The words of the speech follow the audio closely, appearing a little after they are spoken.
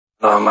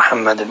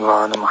محمد و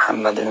آل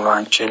محمد و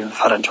عجل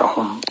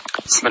فرجهم.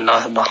 بسم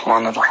الله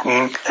الرحمن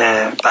الرحیم.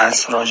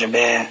 بحث راجع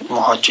به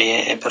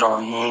محاجه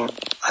ابراهیم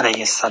علیه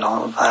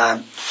السلام و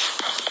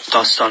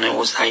داستان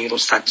عزیر و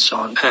 100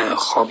 سال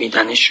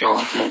خوابیدنش یا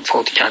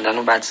فوت کردن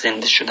و بعد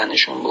زنده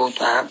شدنشون بود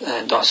و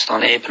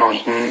داستان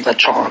ابراهیم و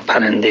 4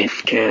 پرنده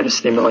که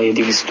رسیده به آیه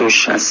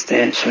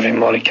 260 سوره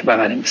مبارکه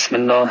بقره. بسم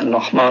الله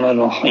الرحمن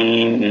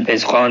الرحیم.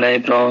 اذ قال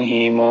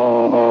ابراهیم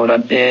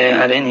رب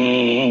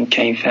ارنی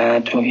کیف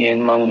تحیی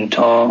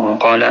الموتی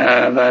قال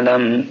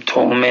اولم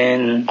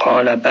تؤمن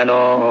قال بلی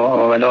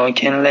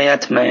ولکن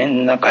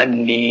لیطمئن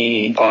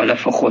قلبی قال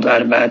فخذ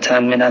 4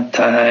 من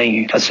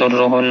الطیر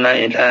فسرهن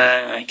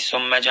الیک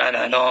ثم اجعل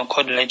على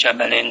كل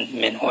جبل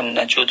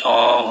منهن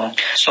جزءا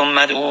ثم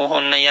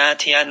ادعوهن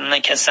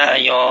یأتینک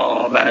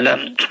سعیا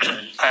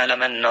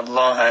واعلم ان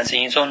الله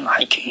عزیز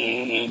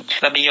حکیم.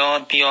 و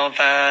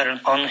بیاور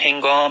آن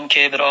هنگام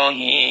که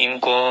ابراهیم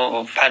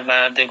گفت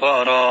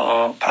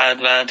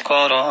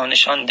پروردگارا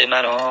نشانده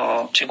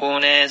مرا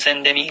چگونه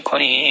زنده می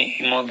کنی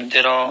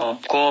مرده را.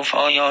 گفت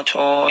آیا تو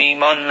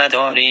ایمان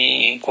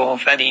نداری؟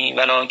 گفت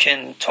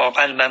ولکن تا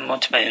قلبم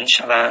مطمئن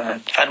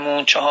شود.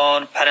 فرمود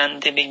 4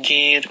 پرنده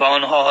بگیر و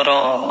آنها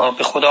را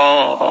به خدا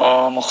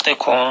آموخته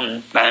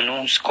کن،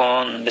 مانوس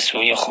کن به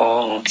سوی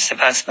خود.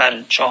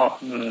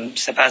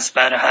 سپس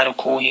بر هر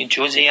کوهی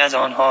جزئی از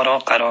آنها را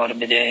قرار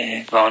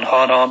بده و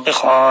آنها را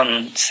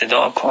بخوان،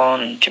 صدا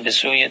کن که به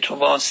سوی تو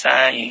با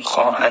سعی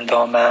خواهند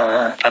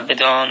آمد و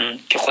بدان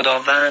که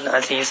خداوند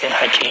عزیز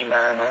حکیم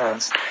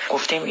است.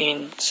 گفتیم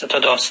این 3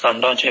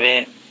 داستان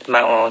راجبه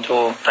معاد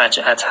و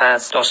رجعت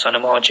هست. داستان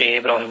محاجه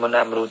ابراهیم و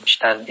نمرود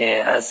بیشتر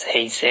از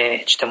حیث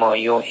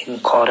اجتماعی و این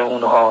کار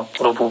اونها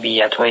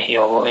ربوبیت و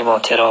احیا و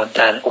اماته را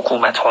در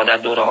حکومت ها در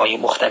دوره های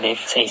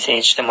مختلف حیث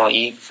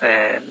اجتماعی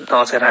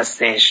ناظر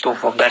هستش.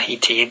 دوم در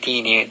حیطه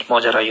دینی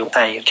ماجرای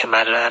عالی که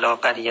مر علی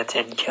قریة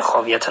که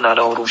خاویة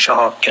علی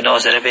عروشها که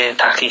ناظر به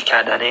تحقیق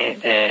کردن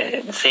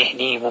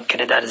ذهنی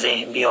ممکنه در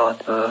ذهن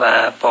بیاد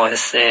و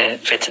باعث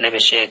فتنه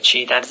بشه.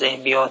 چی در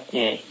ذهن بیاد؟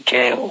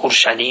 که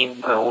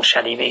اورشلیم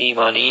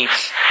ایمانی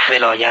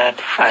ولایت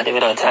عهد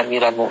ولایت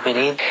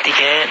امیرالمؤمنین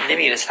دیگه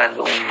نمیرسن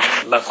به اون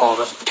مقام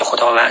که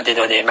خدا وعده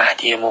داده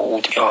مهدی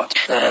موعود بیاد.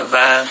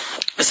 و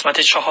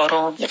قسمت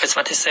 4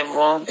 قسمت 3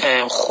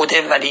 خود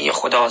ولی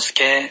خداست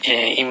که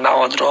این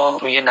معاد را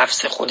روی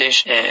نفس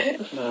خودش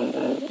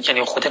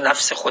یعنی خود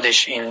نفس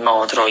خودش این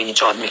معاد را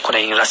ایجاد میکنه،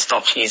 این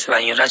رستاخیز و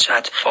این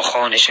رجعت با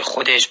خوانش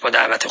خودش با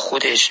دعوت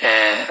خودش.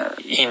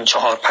 این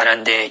 4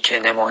 پرنده که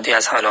نمادی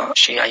از حالا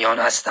شیعیان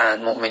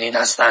هستند، مؤمنین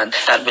هستند،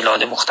 در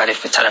بلاد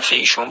مختلف به طرف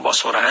ایشون با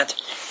سرعت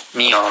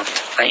میاد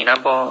و اینا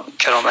با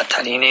کرامت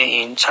ترین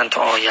این چند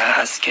تا آیه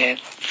هست که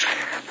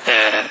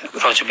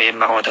راجبه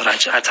معاد و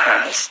رجعت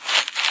هست.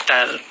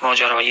 در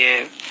ماجرای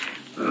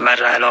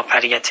مر علی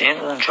قریة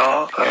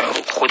اونجا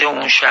خود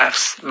اون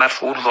شخص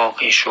مفعول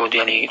واقع شد،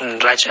 یعنی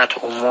اون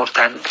رجعت و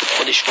مردن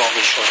خودش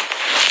واقع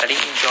شد. ولی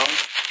اینجا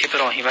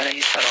ابراهیم علیه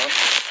السلام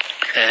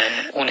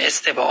اون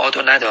استبعاد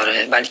رو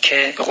نداره،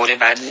 بلکه به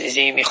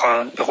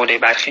قول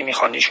برخی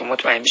میخوان نشون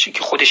مطمئن بشه که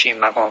خودش این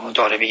مقام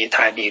داره، به یه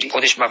تعبیری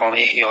خودش مقام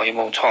احیای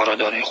موتی رو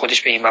داره،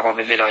 خودش به این مقام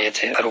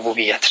ولایت و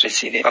ربوبیت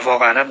رسیده و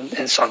واقعا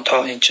انسان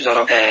تا این چیزا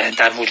رو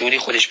در وجودی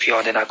خودش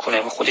پیاده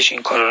نکنه و خودش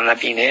این کار رو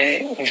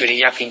نبینه اونجوری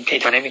یقین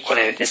پیدا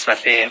نمیکنه نسبت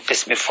به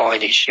قسم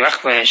فاعلش. یه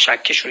وقت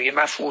شکش روی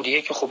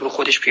مفعولیه که خب رو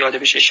خودش پیاده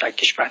بشه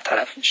شکش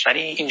برطرف میشه.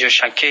 ولی اینجا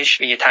شکش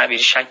به یه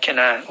تعبیری شک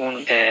نه،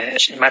 اون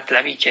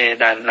مطلبی که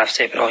در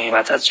نفس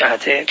ابراهیم از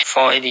جهت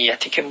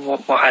فاعلیتی که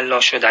محلا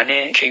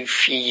شدن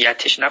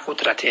کیفیتش نه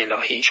قدرت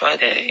الهی. شاید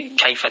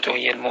کیفیت و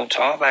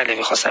الموتا بله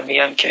می‌خواستم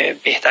بگم که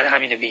بهتر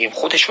همینو بگیم،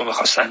 خودش رو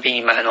می‌خواستن به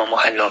این معنا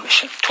محلا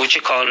بشه.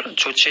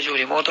 تو چه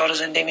جوری مردار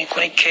زنده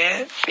می‌کنه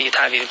که به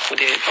تعبیر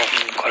خود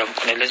ابراهیم این کارو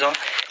بکنه. لذا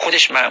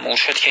خودش مأمور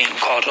شد که این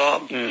کار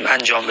را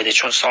انجام بده،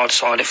 چون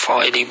سال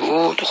فاعلی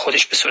بود.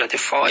 خودش به صورت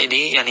فاعلی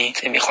یعنی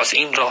می‌خواست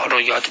این راه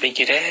رو یاد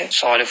بگیره،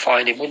 سال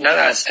فاعلی بود، نه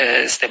از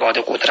استبعاد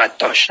قدرت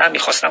داشت، نه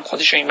می‌خواستم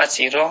خودش این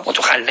مسیر را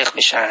متخلق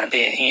بشن به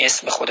این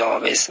اسم خدا،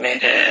 به اسم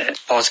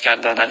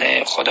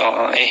بازگرداندن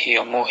خدا،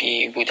 احیا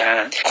محیی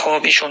بودن.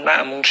 خب ایشون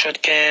مأمور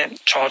شد که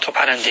 4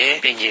 پرنده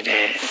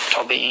بگیره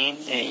تا به این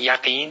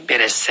یقین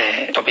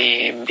برسه، تا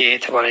به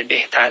اعتبار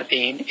بهتر به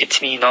این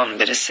اطمینان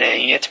برسه.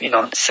 این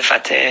اطمینان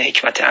صفت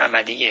حکمت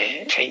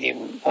عملیه، خیلی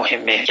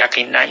مهمه.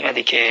 یقین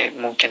نیومده که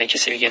ممکنه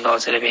کسی بگه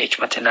ناظر به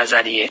حکمت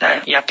نظریه،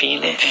 نه،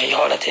 یقین یه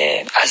حالت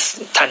از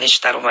تنش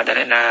در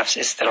اومدن نفس،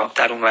 اضطراب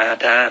در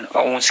اومدن و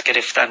اونس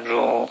گرفتن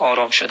رو،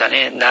 آرام شدن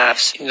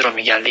نفس. این رو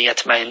میگن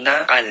لیطمئن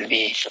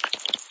قلبی.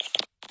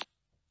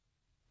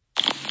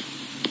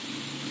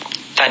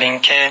 در این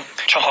که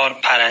 4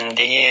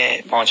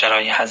 پرنده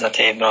ماجرای حضرت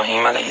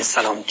ابراهیم علیه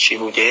السلام چی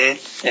بوده،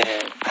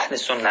 اهل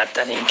سنت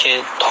در این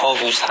که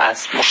طاووس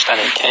هست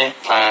مشترکه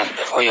و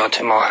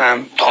روایات ما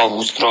هم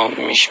طاووس رو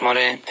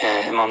میشماره.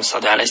 امام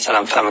صادق علیه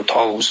السلام فرمود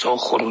طاووس و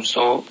خروس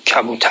و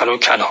کبوتر و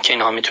کلاغ که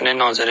اینها میتونه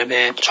ناظر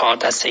به 4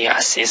 دسته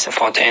اصلی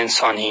صفات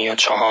انسانی یا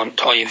 4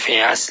 طایفه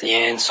اصلی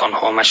انسان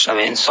ها، مشرب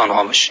انسان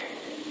ها باشه.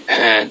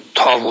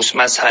 طاووس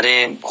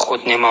مظهر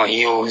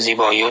خودنمایی و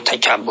زیبایی و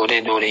تکبر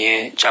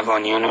دوره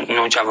جوانی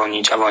و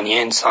جوانی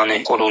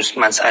انسان، خروس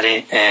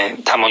مظهر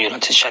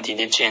تمایلات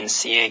شدید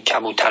جنسی،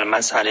 کبوتر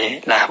مظهر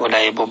لهو و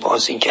لعب و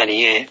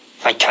بازیگری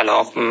و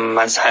کلاغ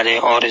مظهر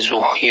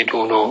آرزوهای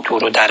دور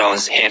و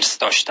دراز، حرص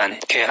داشتنه.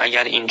 که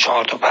اگر این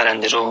 4 تا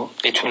پرنده رو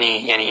بتونی،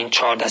 یعنی این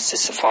 4 دسته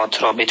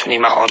صفات را بتونی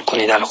مهار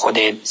کنی در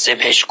خودت،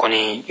 ذبحش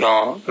کنی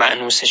یا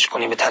مأنوسش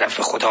کنی به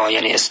طرف خدا،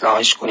 یعنی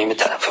اصلاحش کنی به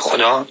طرف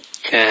خدا،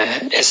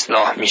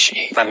 اصلاح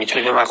میشی و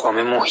میتونی به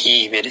مقام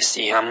محیی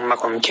برسی، همون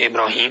مقامی که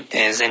ابراهیم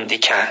زنده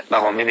کرد،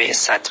 مقام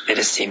بعثت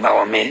برسی،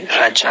 مقام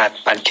رجعت،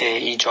 بلکه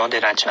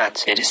ایجاد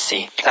رجعت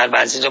برسی. در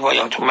بعضی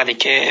روایات اومده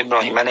که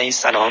ابراهیم علیه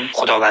السلام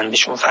خداوند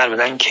بهشون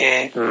فرمودن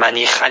که من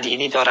یه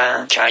خلیلی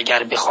دارم که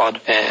اگر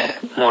بخواد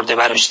مرده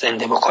براش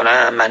زنده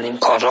بکنم من این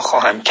کار را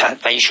خواهم کرد،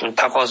 و ایشون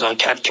تقاضا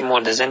کرد که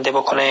مرده زنده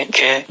بکنه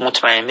که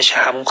مطمئن بشه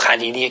همون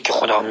خلیلیه که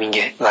خدا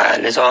میگه، و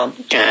لذا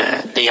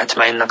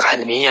لیطمئن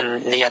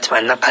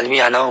قلبی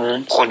علی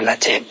اون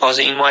خلته. باز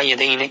این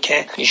مؤیده اینه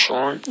که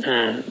ایشون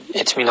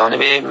اطمینان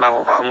به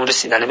همون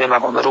رسیدن به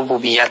مقام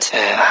ربوبیت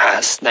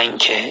هست، نه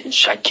اینکه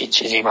شکی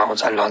چیزی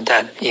معاذالله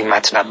در این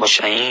مطلب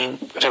باشه. این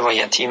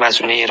روایتی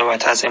مزونه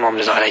روایت از امام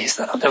رضا علیه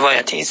السلام،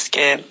 روایتی است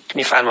که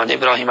میفرماده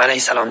ابراهیم علیه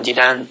السلام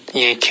دیدن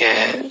یک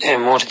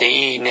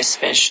مرده‌ای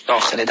نصفش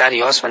داخل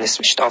دریاست و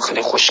نصفش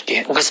داخل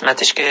خشکه. اون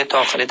قسمتش که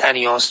داخل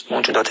دریاست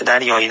موجودات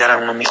دریایی دارن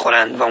اونو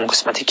میخورن، و اون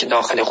قسمتی که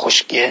داخل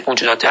خشکیه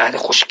موجودات اهل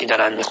خشکی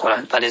دارن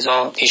میخورن.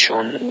 ولذا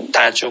ایشون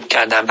تعجب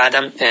کردن.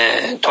 بعدم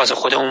تازه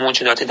خود اون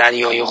موجودات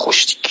دریایی و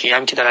خشکی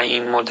هم که دارن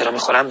این مرده رو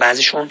میخورن،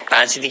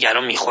 بعضی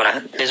دیگران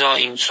میخورن. لذا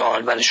این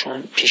سوال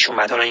براشون پیش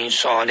اومد. حالا این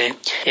سوال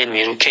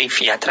علمی رو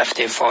کیفیت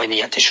رفته،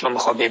 فاعلیتش رو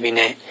میخواد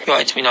ببینه، یا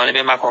اطمینان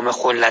به مقام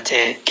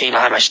خلته که اینا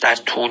همش در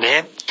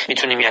طوله،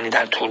 میتونیم یعنی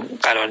در طول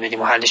قرار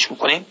بدیم و حلش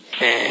میکنیم.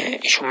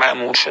 ایشون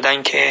مأمور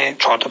شدن که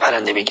 4 تا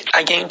پرنده بگیر.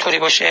 اگه اینطوری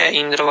باشه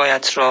این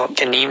روایت را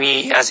که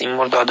نیمی از این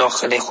مرده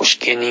داخل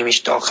خشکی، نیمیش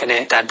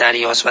داخل در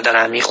دریاست و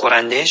دارن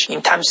میخورندش،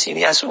 این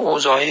تمثیلی از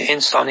اوضاع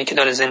انسانی که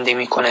داره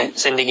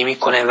زندگی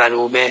میکنه و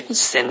رو به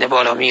سن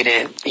بالا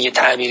میره. یه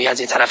تعبیری از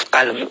یه طرف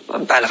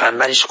بلغم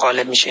برش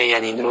غالب میشه،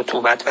 یعنی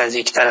رطوبت، و از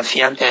یک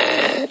طرفی هم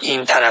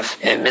این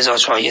طرف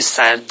مزاجهای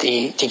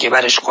سردی دیگه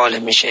برش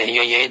غالب میشه،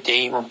 یا یه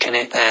عده‌ای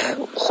ممکنه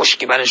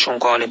خشکی برشون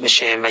غالب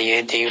بشه و یه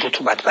عده‌ای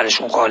رطوبت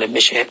برشون غالب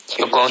بشه،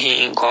 یا گاهی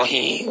این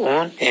گاهی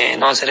اون.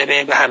 ناظر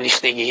به هم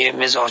ریختگی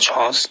مزاج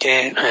هاست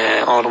که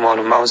آروم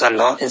آروم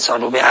معاذالله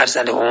انسان رو به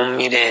ارذل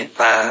میره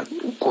و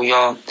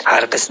گویا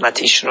هر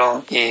قسمتیش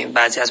را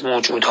بعضی از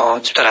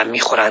موجودات دارن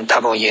میخورن،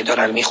 تبایه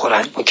دارن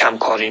میخورن با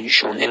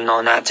کمکاریشون.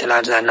 انا نعتل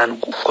ارزلن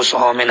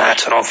قصها من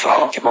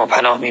اطرافها، که ما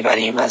پناه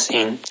میبریم از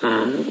این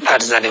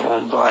ارذل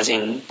رو، از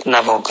این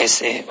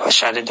نواقص و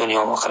شر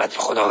دنیا و آخرت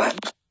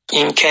خداوند.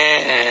 این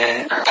که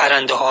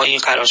پرنده هایی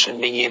قرار شد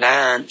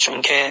بگیرن،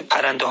 چون که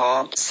پرنده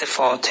ها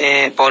صفات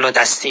بالا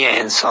دستی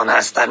انسان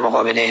هست در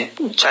مقابل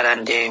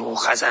چرنده و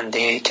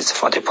خزنده که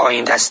صفات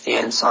پایین دستی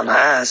انسان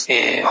هست.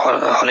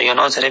 حالا یا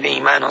ناظره به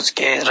این معناست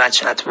که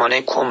رجعت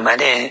مال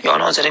کمله، یا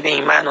ناظره به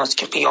این معناست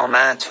که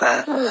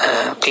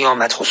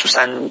قیامت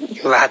خصوصا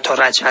و حتی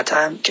رجعت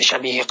هم که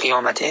شبیه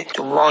قیامته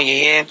تو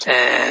مایه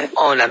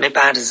عالم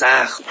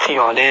برزخ،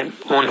 خیال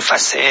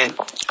منفصل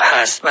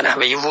هست و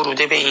نحوه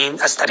ورود به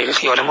این از طریق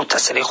خیال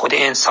متصل خود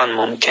انسان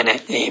ممکنه.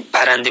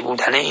 پرنده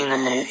بودن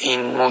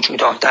این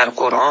موجودات در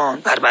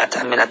قرآن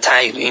البته من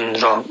الطیر،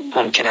 این را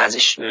ممکنه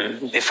ازش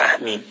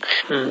بفهمیم.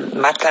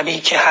 مطلبی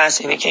که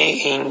هست اینه که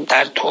این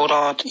در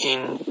تورات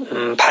این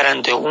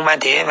پرنده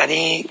اومده،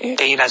 ولی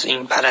غیر از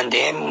این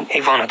پرنده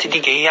حیوانات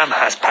دیگه‌ای هم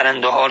هست.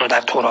 پرنده ها رو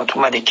در تورات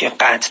اومده که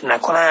قتل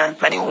نکنن،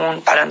 ولی اون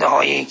پرنده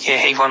هایی که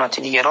حیوانات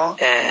دیگه رو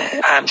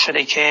هم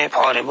شده که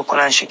پاره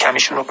بکنن،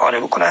 شکمشون رو پاره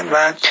بکنن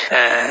و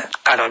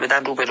قرار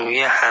بدن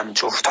روبروی هم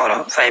جفت‌ها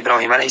را. و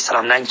ابراهیم علیه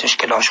السلام نگذاشت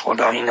که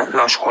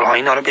لاشخورها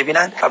اینا رو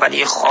ببینن و بعد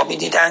یه خوابی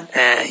دیدن.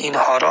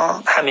 اینها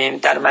را همه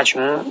در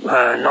مجموع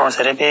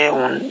ناظره به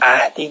اون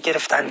عهدی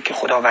گرفتن که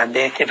خداوند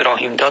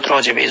ابراهیم داد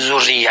راجع به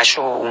ذریه‌اش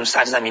و اون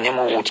سرزمین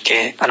موعود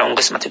که الان اون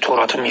قسمت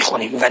تورات رو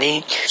میخونیم.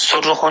 ولی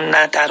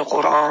سرهن در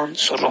قرآن،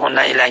 سرهن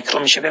الیک رو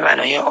میشه به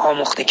معنای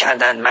آموخته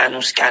کردن،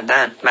 مانوس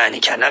کردن، معنی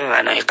کردن به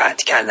معنای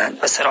قطع کردن.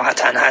 و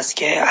صراحتاً هست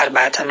که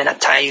اربعه من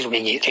الطیر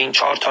بگیر، که این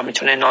 4 تا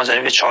میتونه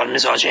ناظره به 4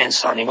 مزاج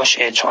انسانی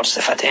باشه، 4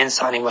 صفت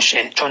انسانی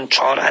باشه، چون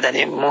 4 عدد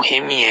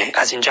مهمیه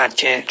از این جهت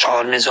که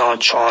 4 مزاج،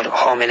 4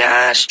 حامل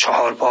عرش،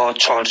 4 باد،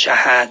 4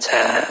 جهت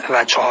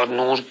و 4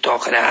 نور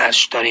داخل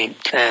عرش داریم.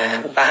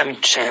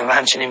 و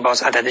همچنین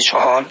باز عدد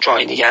 4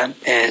 جای دیگه هم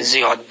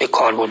زیاد به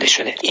کار برده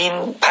شده.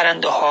 این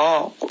پرنده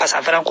ها پس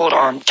اولا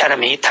قرآن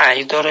کلمه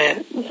طیر داره،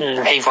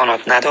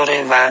 حیوانات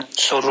نداره، و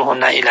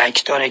سرهن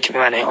الیک داره که به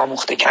معنی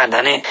آموخته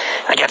کردنه.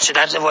 اگرچه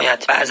در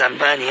روایت بعضا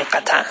معنی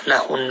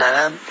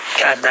قطعنهن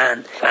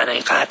کردن، معنی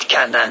قطع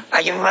کردن.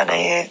 اگه به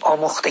معنی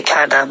آموخته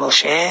کردن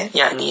باشه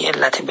یعنی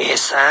علت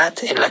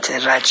بعثت، علت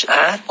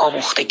رجعت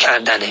آموخته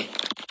کردنه.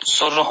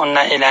 سرهن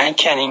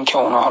الیک، یعنی این که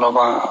اونها رو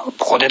با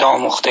خودت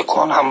آموخته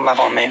کن، هم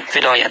مقام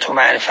ولایت و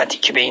معرفتی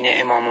که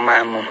بین امام و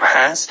مأموم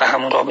هست و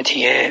همون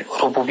رابطه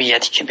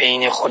ربوبیتی که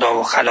بین خدا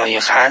و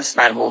خلایق هست،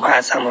 مربوب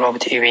هست، همون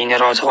رابطه بین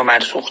رازق و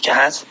مرزوق که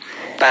هست.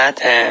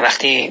 بعد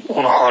وقتی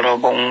اونها رو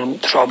با اون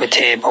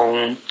رابطه، با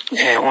اون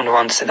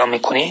عنوان صدا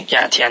میکنی،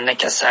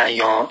 یأتینک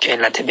سعیا که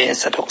علت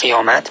بعثت و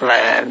قیامت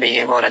و به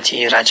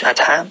عبارتی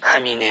رجعت هم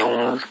همینه.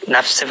 اون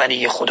نفس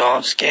ولی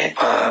خداست که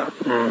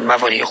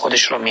موالی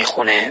خودش رو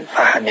میخونه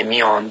و همه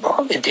میان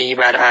با عده‌ای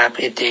بر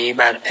ابر، عده‌ای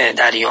بر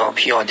دریا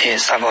پیاده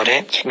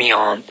سواره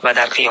میان و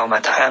در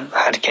قیامت هم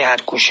هر که هر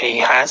گوشه‌ای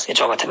هست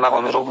اجابت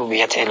مقام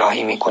ربوبیت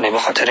الهی میکنه. به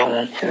خاطر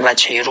اون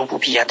وجه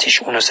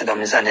ربوبیتش اونو صدا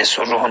میزنه.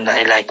 سرهن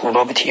الیک، اون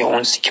رابطه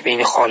اونسی که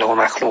بین خالق و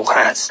مخلوق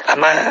هست.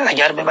 اما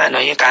اگر به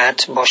معنای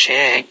قطع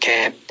باشه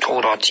که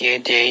توراتی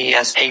عده‌ای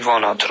از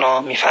حیوانات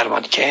را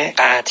میفرماد که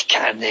قطع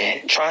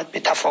کرده، شاید به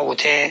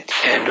تفاوت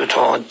دو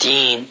تا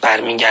دین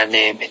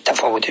برمیگرده، به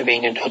تفاوت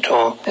بین دو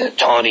تا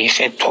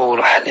تاریخ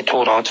اهل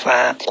تورات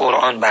و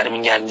قرآن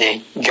برمیگرده،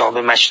 یا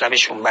به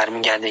مشربشون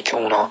برمیگرده که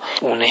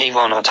اون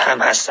حیوانات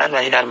هم هستن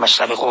ولی در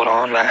مشرب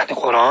قرآن و اهل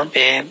قرآن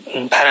به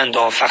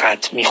پرنده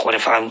فقط میخوره،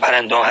 فقط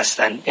پرنده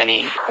هستن.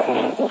 یعنی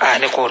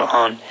اهل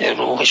قرآن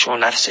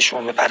روحشون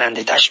نفسشون به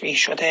پرنده تشبیه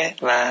شده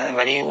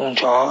ولی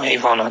اونجا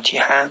حیواناتی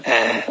هم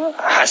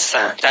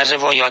هستن. در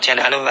روایات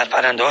یعنی علاوه بر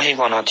پرنده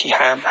حیواناتی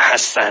هم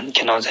هستن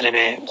که ناظر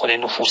به خود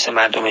نفوس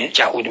مردم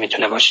جهود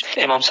میتونه باشه.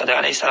 امام صادق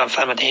علیه السلام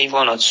فرمود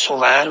حیوانات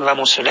صور و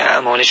مسئول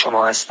اعمال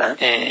شما هستن.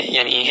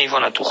 یعنی این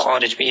حیوانات تو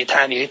خارج به یه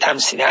تعبیری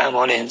تمثیل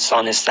اعمال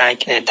انسان،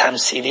 سگ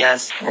تمثیلی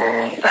از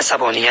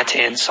عصبانیت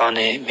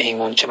انسانه،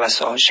 میمون چه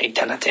بسا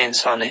شیطنت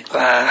انسانه و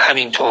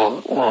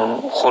همینطور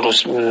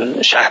خروس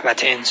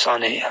شهوت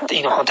انسانه.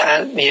 اینها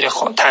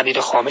تعبیر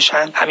خامش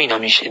هم همینا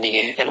میشه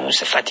دیگه. یعنی اون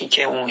صفتی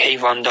که اون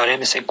حیوان داره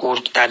مثل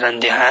گرگ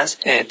درنده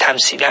هست،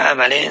 تمثیل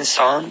عمل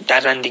انسان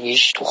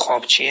درندگیش تو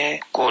خواب چیه؟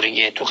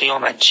 گرگه. تو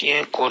قیامت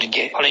چیه؟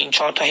 گرگه. حالا این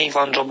 4 تا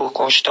حیوان رو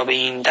بکش تا به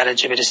این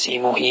درجه برسی،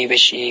 محی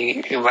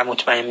بشی و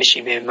مطمئن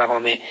بشی به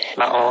مقام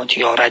معاد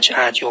یا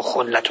رجعت یا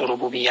خلت و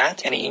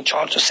ربوبیت. یعنی این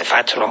 4 تا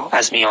صفت رو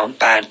از میان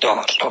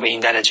بردار تا به این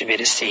درجه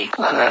برسی.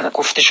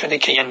 گفته شده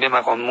که یعنی به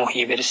مقام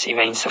محی برسی و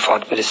این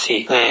صفات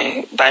برسی.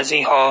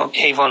 بعضی ها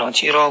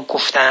حیواناتی را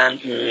گفتن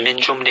من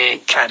جمله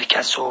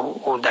کرکس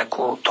و اردک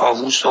و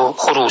طاووس و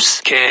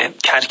خروس، که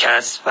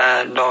کرکس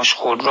و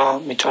لاشخور را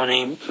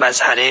میتونیم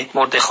مظهر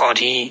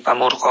مردخاری و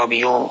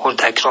مرغابی و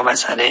اردک را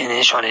مظهر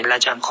نشانه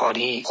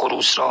لجنخاری،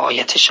 خروس را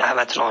آیت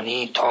شهوت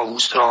رانی،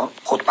 طاووس را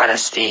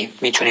خودپرستی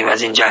میتونیم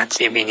از این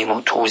جهت ببینیم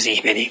و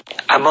توضیح بدیم.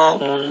 اما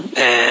اون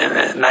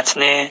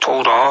متن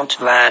تورات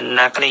و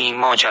نقل این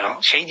ماجرا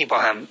خیلی با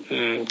هم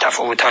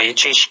تفاوت‌های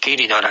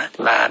چشمگیری دارن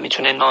و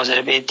میتونه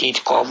ناظر به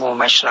دیدگاه و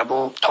مشرب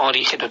و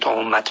تاریخ دو تا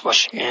امت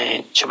باشه.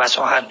 چه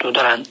بسا هر دو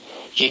دارن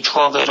یک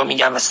واقع رو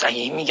میگن و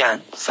صحیح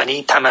میگن،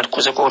 ولی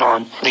تمرکز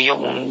قرآن روی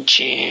اون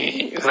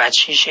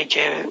وجهیشه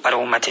که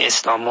برای امت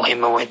اسلام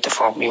مهمه و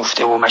اتفاق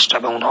میفته و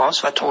مشرب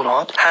اونهاست، و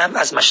تورات هم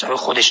از مشرب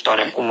خودش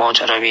داره اون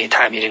ماجرا به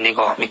تعبیر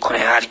نگاه میکنه.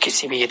 هر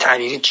کسی به یه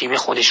تعبیری جیب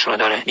خودش رو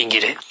داره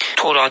میگیره.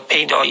 تورات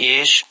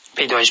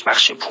پیدایش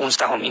بخش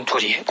 15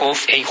 اینطوریه.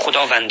 گفت ای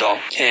خداوندا،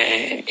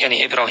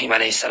 یعنی ابراهیم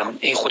علیه السلام،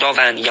 ای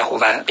خداوند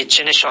یهوه، به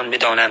چه نشان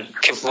بدانم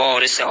که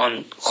وارث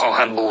آن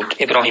خواهم بود؟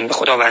 ابراهیم به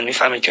خداوند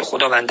میفهمه که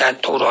خداوند در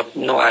تورات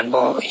نوعا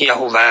با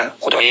یهوه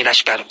خدای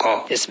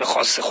لشکرگاه اسم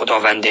خاص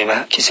خداونده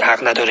و کسی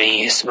حق نداره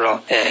این اسم را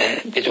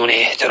بدون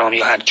احترام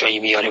یا هر جایی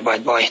بیاره،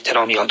 باید با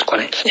احترام یاد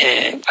کنه.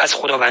 از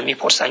خداوند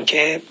میپرسن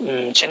که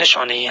چه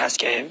نشانه ای هست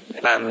که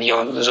من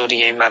یا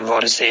ذریه من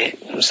وارث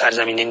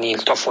سرزمین نیل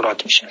تا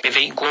فرات میشه؟ به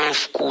وی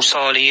گفت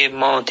گوساله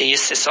ماده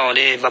 3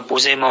 ساله و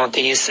بز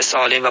ماده 3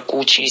 ساله و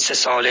قوچی 3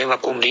 ساله و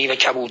قمری و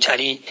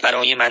کبوتری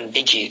برای من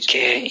بگیر،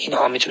 که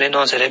اینها میتونه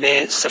ناظره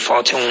به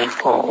صفات اون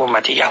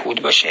امت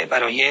یهود باشه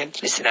برای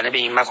رسیدن به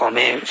این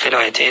مقام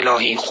ولایت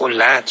الهی،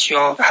 خلت،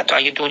 یا حتی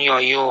اگه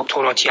دنیایی و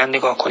توراتی هم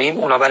نگاه کنیم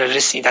اونا برای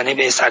رسیدن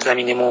به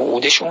سرزمین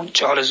موعودشون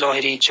چه حال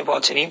ظاهری چه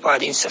باطنی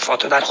باید این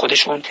صفات رو در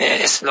خودشون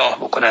اصلاح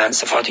بکنن،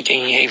 صفاتی که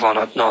این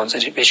حیوانات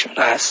ناظر بهشون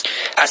هست.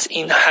 پس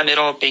این همه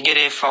را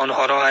بگرفت،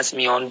 آنها را از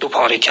میان 2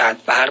 پاره کرد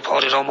و هر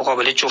پاره را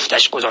مقابل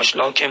جفتش گذاشت،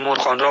 لکن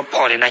مرغان را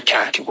پاره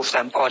نکرد. که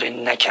گفتم پاره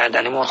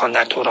نکردن مرغان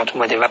در تورات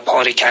اومده و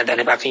پاره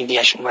کردن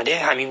بقیه‌اش اومده،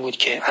 همین بود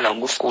که الان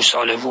گفت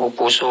گوساله و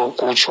بز و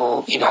قوچ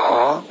و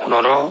اینها، اونا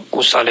را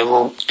گوساله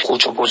و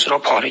قوچ و بز را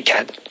پاره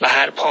کرد و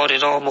هر پاره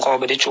را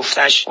مقابل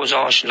جفتش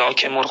گذاشت،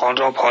 لکن مرغان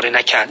را پاره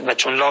نکرد. و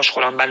چون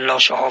لاشخوران بر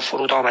لاشه ها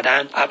فرود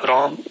آمدند،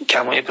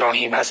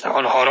 ابراهیم هست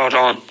آنها را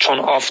راند. چون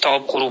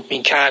آفتاب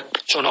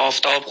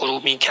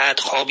غروب میکرد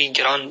خوابی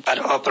گران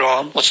بر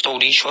ابرام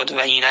مستولی شد و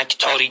اینک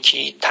تا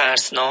تاریکی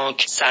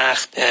ترسناک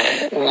سخت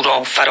او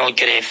را فرا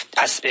گرفت.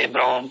 پس به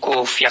ابراهیم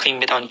گفت یقین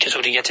بدان که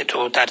ذریت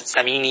تو در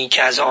زمینی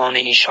که از آن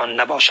ایشان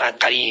نباشد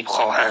غریب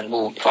خواهند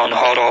بود و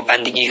آنها را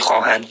بندگی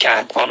خواهند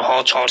کرد و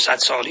آنها 400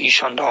 سال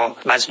ایشان را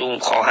مظلوم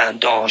خواهند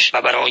داشت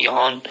و برای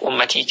آن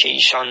امتی که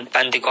ایشان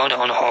بندگان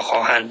آنها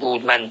خواهند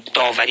بود من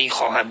داوری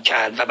خواهم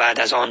کرد و بعد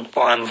از آن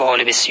با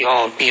اموال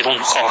بسیار بیرون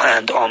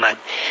خواهند آمد.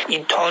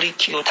 این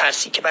تاریکی و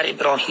ترسی که بر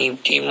ابراهیم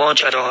این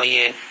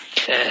ماجرای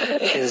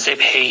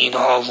ذبح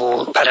اینها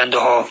و پرنده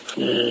ها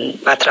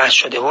مطرح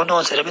شده و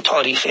ناظره به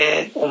تاریخ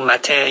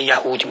امت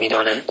یهود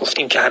میدانه.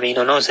 گفتیم که همه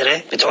اینا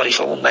ناظره به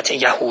تاریخ امت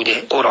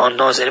یهوده. قرآن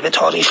ناظره به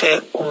تاریخ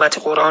امت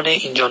قرآن،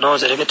 اینجا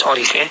ناظره به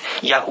تاریخ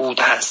یهود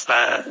هست و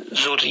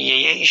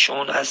ذریه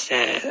ایشون از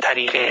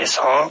طریق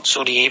اسحاق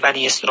ذریه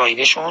بنی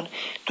اسرائیلشون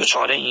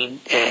دچار این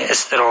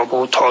اضطراب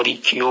و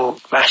تاریکی و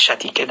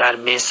وحشتی که در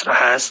مصر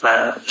هست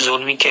و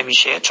ظلمی که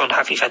میشه، چون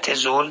حقیقت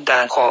ظلم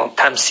در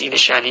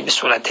تمثیلش یعنی به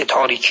صورت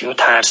تاریکی و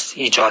ترس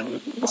ایجاد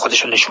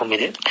خودشون نشون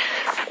میده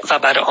و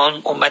بر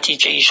آن امتی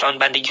که ایشان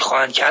بندگی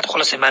خواهند کرد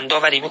خلاصه من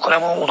داوری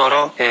میکنم و اونا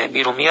را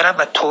بیرون میارم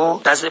و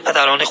تو نزد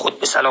پدران خود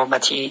به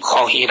سلامتی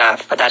خواهی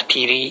رفت و در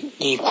پیری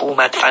نیکو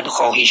مدفن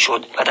خواهی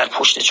شد و در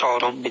پشت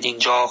چهارم بدین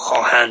جا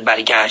خواهند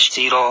برگشت،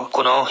 زیرا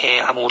گناه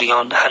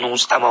اموریان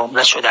هنوز تمام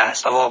نشده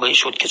است. و واقع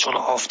شد که چون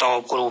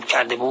آفتاب غروب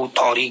کرده بود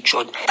تاریک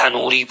شد،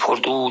 تنوری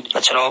پردود و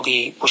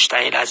چراغی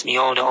مشتعل از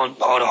میان آن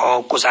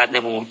پاره‌ها گذر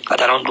نمود. و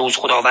در آن روز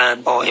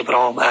خداوند با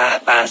ابراهیم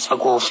عهد بست و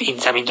گفت این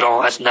زمین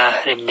را از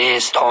نهر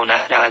مصر تا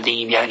نهر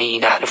عظیم یعنی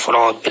نهر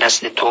فرات به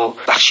نسل تو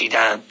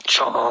بخشیدم.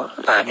 4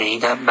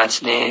 اینم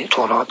متن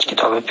تورات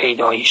کتاب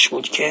پیدایش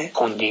بود که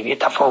خوندیم. یه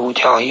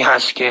تفاوت‌هایی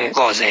هست که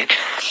واضحه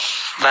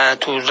و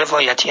تو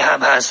روایتی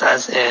هم هست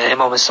از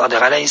امام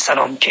صادق علیه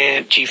السلام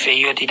که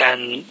جیفه‌ای رو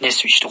دیدن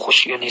نصفش تو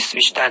خشکی و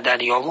نصفش در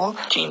دریا و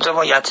که این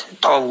روایت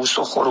طاووس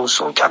و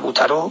خروس و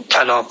کبوتر و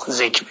کلاغ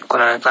ذکر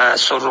میکنن و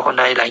سرهن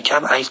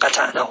الیکم ای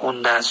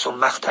قطعنهن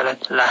ثم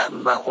اختلط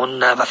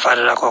لحمهن و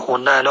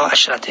فرقهن علی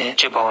 10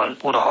 جبال،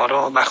 اونها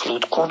رو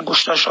مخلوط کن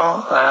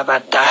گوشتاشا و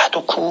بعد 10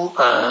 تا کوه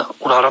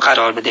اونها رو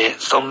قرار بده.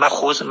 ثم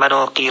خذ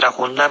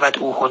مناقیرهن و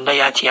ادعوهن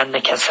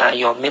یاتینک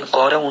سعیا، من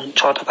قاره اون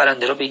 4 تا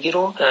پرنده رو بگیر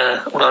و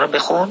اونها رو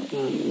بخون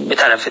به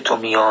طرف تو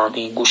میان.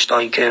 این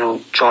گوشتایی که رو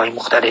جای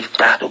مختلف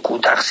 10 تا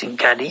کوه تقسیم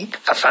کردی.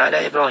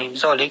 ففعل ابراهیم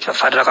ذالک و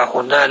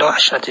فرقهن علی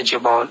 10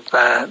 جبال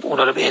و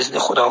اونا رو به اذن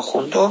خدا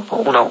خوند و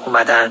اونا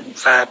اومدن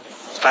و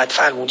بعد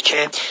فرمود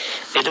که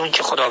بدون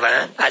که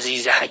خداوند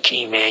عزیز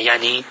حکیمه،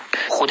 یعنی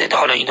خودت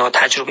حالا اینا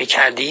تجربه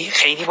کردی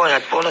خیلی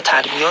باید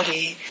بالاتر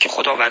بیاری که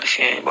خداوند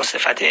با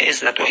صفت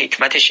عزت و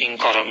حکمتش این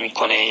کارو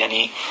میکنه.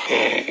 یعنی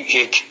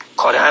یک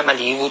کار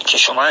عملی بود که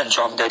شما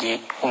انجام دادی،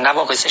 اون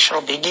نواقصش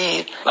رو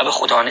بگیر و به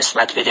خدا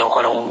نسبت بده و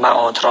حالا اون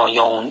معاد را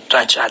یا اون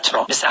رجعت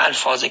را، مثل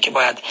الفاظی که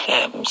باید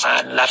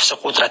مثلا لفظ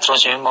قدرت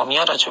راجع به ما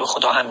میاد راجع به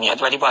خدا هم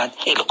میاد، ولی باید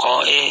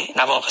القاء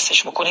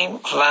نواقصش بکنیم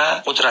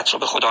و قدرت رو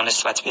به خدا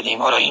نسبت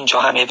بدیم. حالا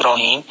اینجا هم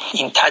ابراهیم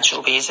این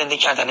تجربه زنده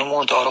کردن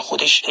مردار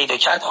خودش پیدا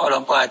کرد، حالا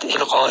باید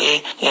القاء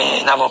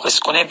نواقص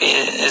کنه به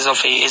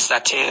اضافه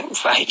عزت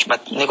و حکمت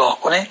نگاه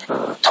کنه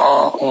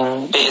تا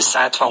اون به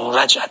عزت و اون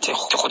رجعت که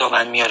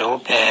خداوند میاره و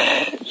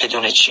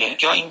بدون چیه.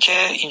 یا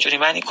اینکه اینجوری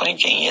معنی کنیم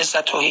که این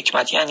عزت و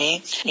حکمت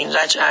یعنی این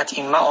رجعت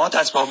این معاد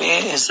از باب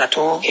عزت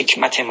و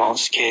حکمت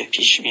ماست که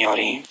پیش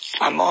میاریم.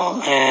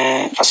 اما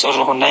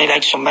فسرهن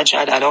الیک ثم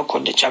جعل علی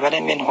کل جبل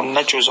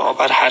منهن جزءا،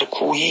 بر هر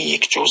کوهی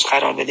یک جزء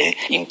قرار بده.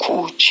 این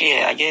کوه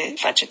چیه؟ اگه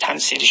وجه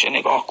تمثیلیشو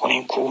نگاه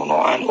کنیم کوه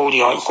نوعاً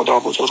اولیای خدا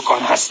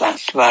بزرگان هستن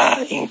و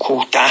این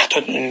کوه 10 تا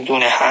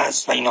دونه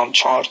هست و اینام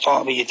 4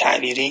 تا به یه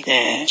تعبیری.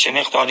 چه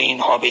مقدار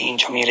اینها به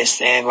اینجا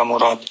میرسه و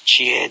مراد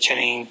چیه؟ چرا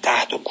این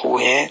 10 تا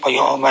کوه؟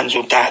 آیا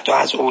منظور 10 تا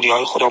از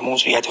اولیای خدا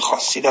موضوعیت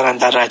خاصی دارن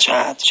در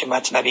رجعت؟ چه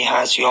مطلبی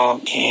هست؟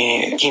 یا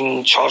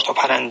این 4 تا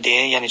پرنده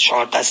یعنی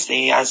 4 دسته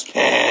ای از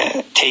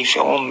طیف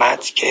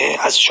امت که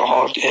از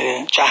 4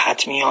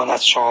 جهت میان،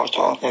 از 4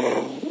 تا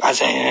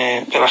از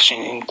ببخشید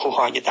این کوه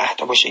ها اگه 10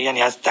 تا باشه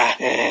یعنی از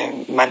 10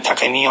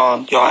 منطقه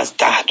میان یا از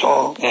 10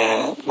 تا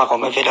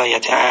مقام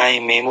ولایت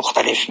ائمه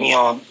مختلف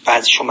میان.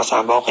 بعضیشون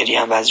مثلا باقری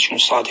ان، بعضیشون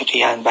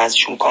صادقی ان،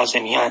 بعضیشون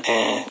کاظمی ان،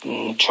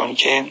 چون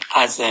که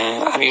از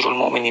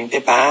امیرالمؤمنین به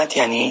بعد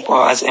یعنی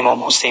از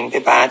امام حسین به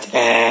بعد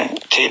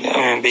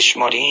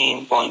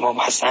بشماریم با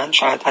امام حسن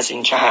شاید از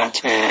این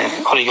جهت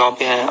حالا یا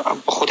به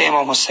خود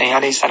امام حسین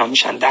علیه السلام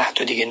میشن 10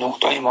 تا دیگه، 9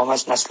 تا امام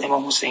از نسل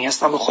امام حسین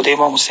هستن، به خود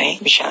امام حسین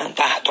میشن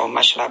 10 تا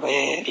مشربه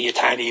یه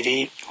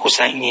تعبیری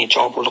حسینی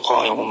جاب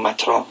القای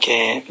امت را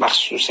که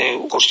مخصوص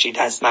خورشید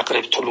از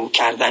مغرب طلوع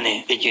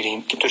کردنه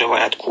بگیریم که تو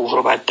روایت کوه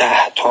رو بر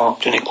 10 تا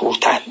دونه کوه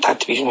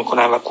تطبیق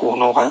میکنن و کوه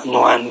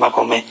نوعاً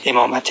مقام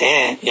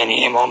امامته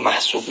یعنی امام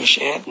محسوب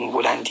میشه و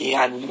بلندی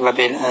و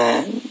به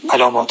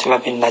علامات و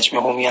به نجم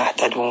هم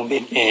یهتدون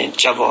به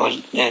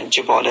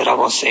جبال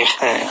رواسخ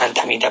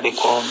انتمیده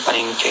بکن، برای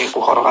اینکه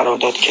کوه ها رو قرار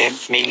داد که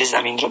میل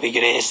زمین رو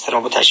بگیره،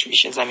 استراب و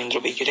تشویش زمین رو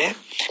بگیره.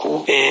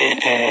 کوه به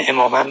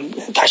امامم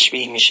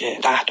تشبیه میشه.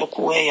 10 تا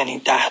کوه یعنی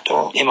 10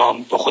 تا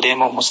امام با خود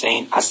امام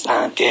حسین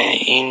هستن که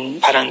این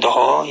پرنده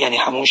ها یعنی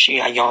همون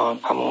شیعیان،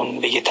 همون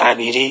به یه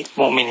تعبیری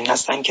مؤمنین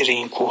هستن که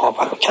این کوه ها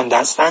پراکنده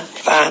هستن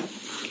و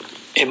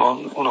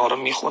امام اونها رو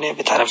میخونه،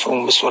 به طرف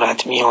اون به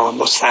سرعت میان،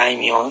 با سعی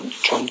میان،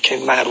 چون که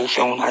معروف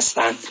اون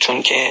هستن،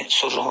 چون که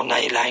سرها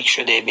نیلک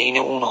شده بین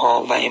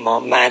اونها و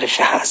امام،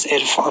 معرفه هست،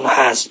 عرفان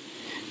هست،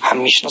 هم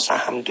میشناسن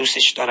هم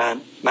دوستش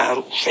دارن،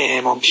 معروف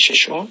امام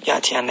پیششون،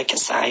 یعنی که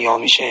سعیا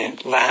میشه.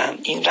 و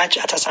این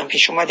رجعت اصلا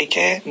پیش اومده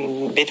که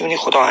بدونی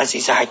خدا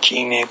عزیز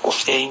حکیمه،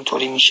 گفته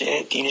اینطوری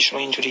میشه، دینش رو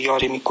اینجوری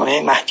یاری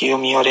میکنه، مهدی رو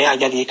میاره.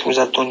 اگر یک روز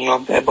از دنیا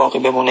باقی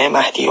بمونه،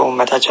 مهدی و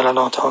امت اجل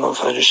الله تعالی و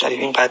فرج شریف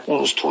اینقدر اون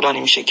روز طولانی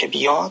میشه که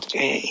بیاد،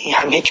 این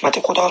هم حکمت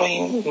خدا رو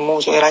این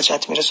موضوع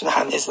رجعت میرسونه،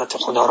 هم عزت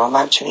خدا رو،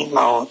 همچنین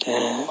معاد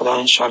خدا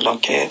انشالله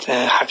که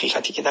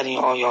حقیقتی که در این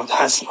آیات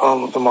هست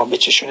به ما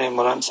بچشونه،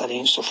 ما رو هم سر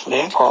این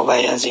سفره و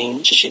از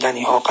این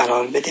چشیدنی ها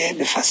قرار بده،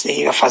 به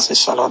فضله و فضل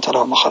صلات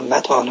علی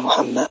محمد و آل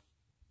محمد.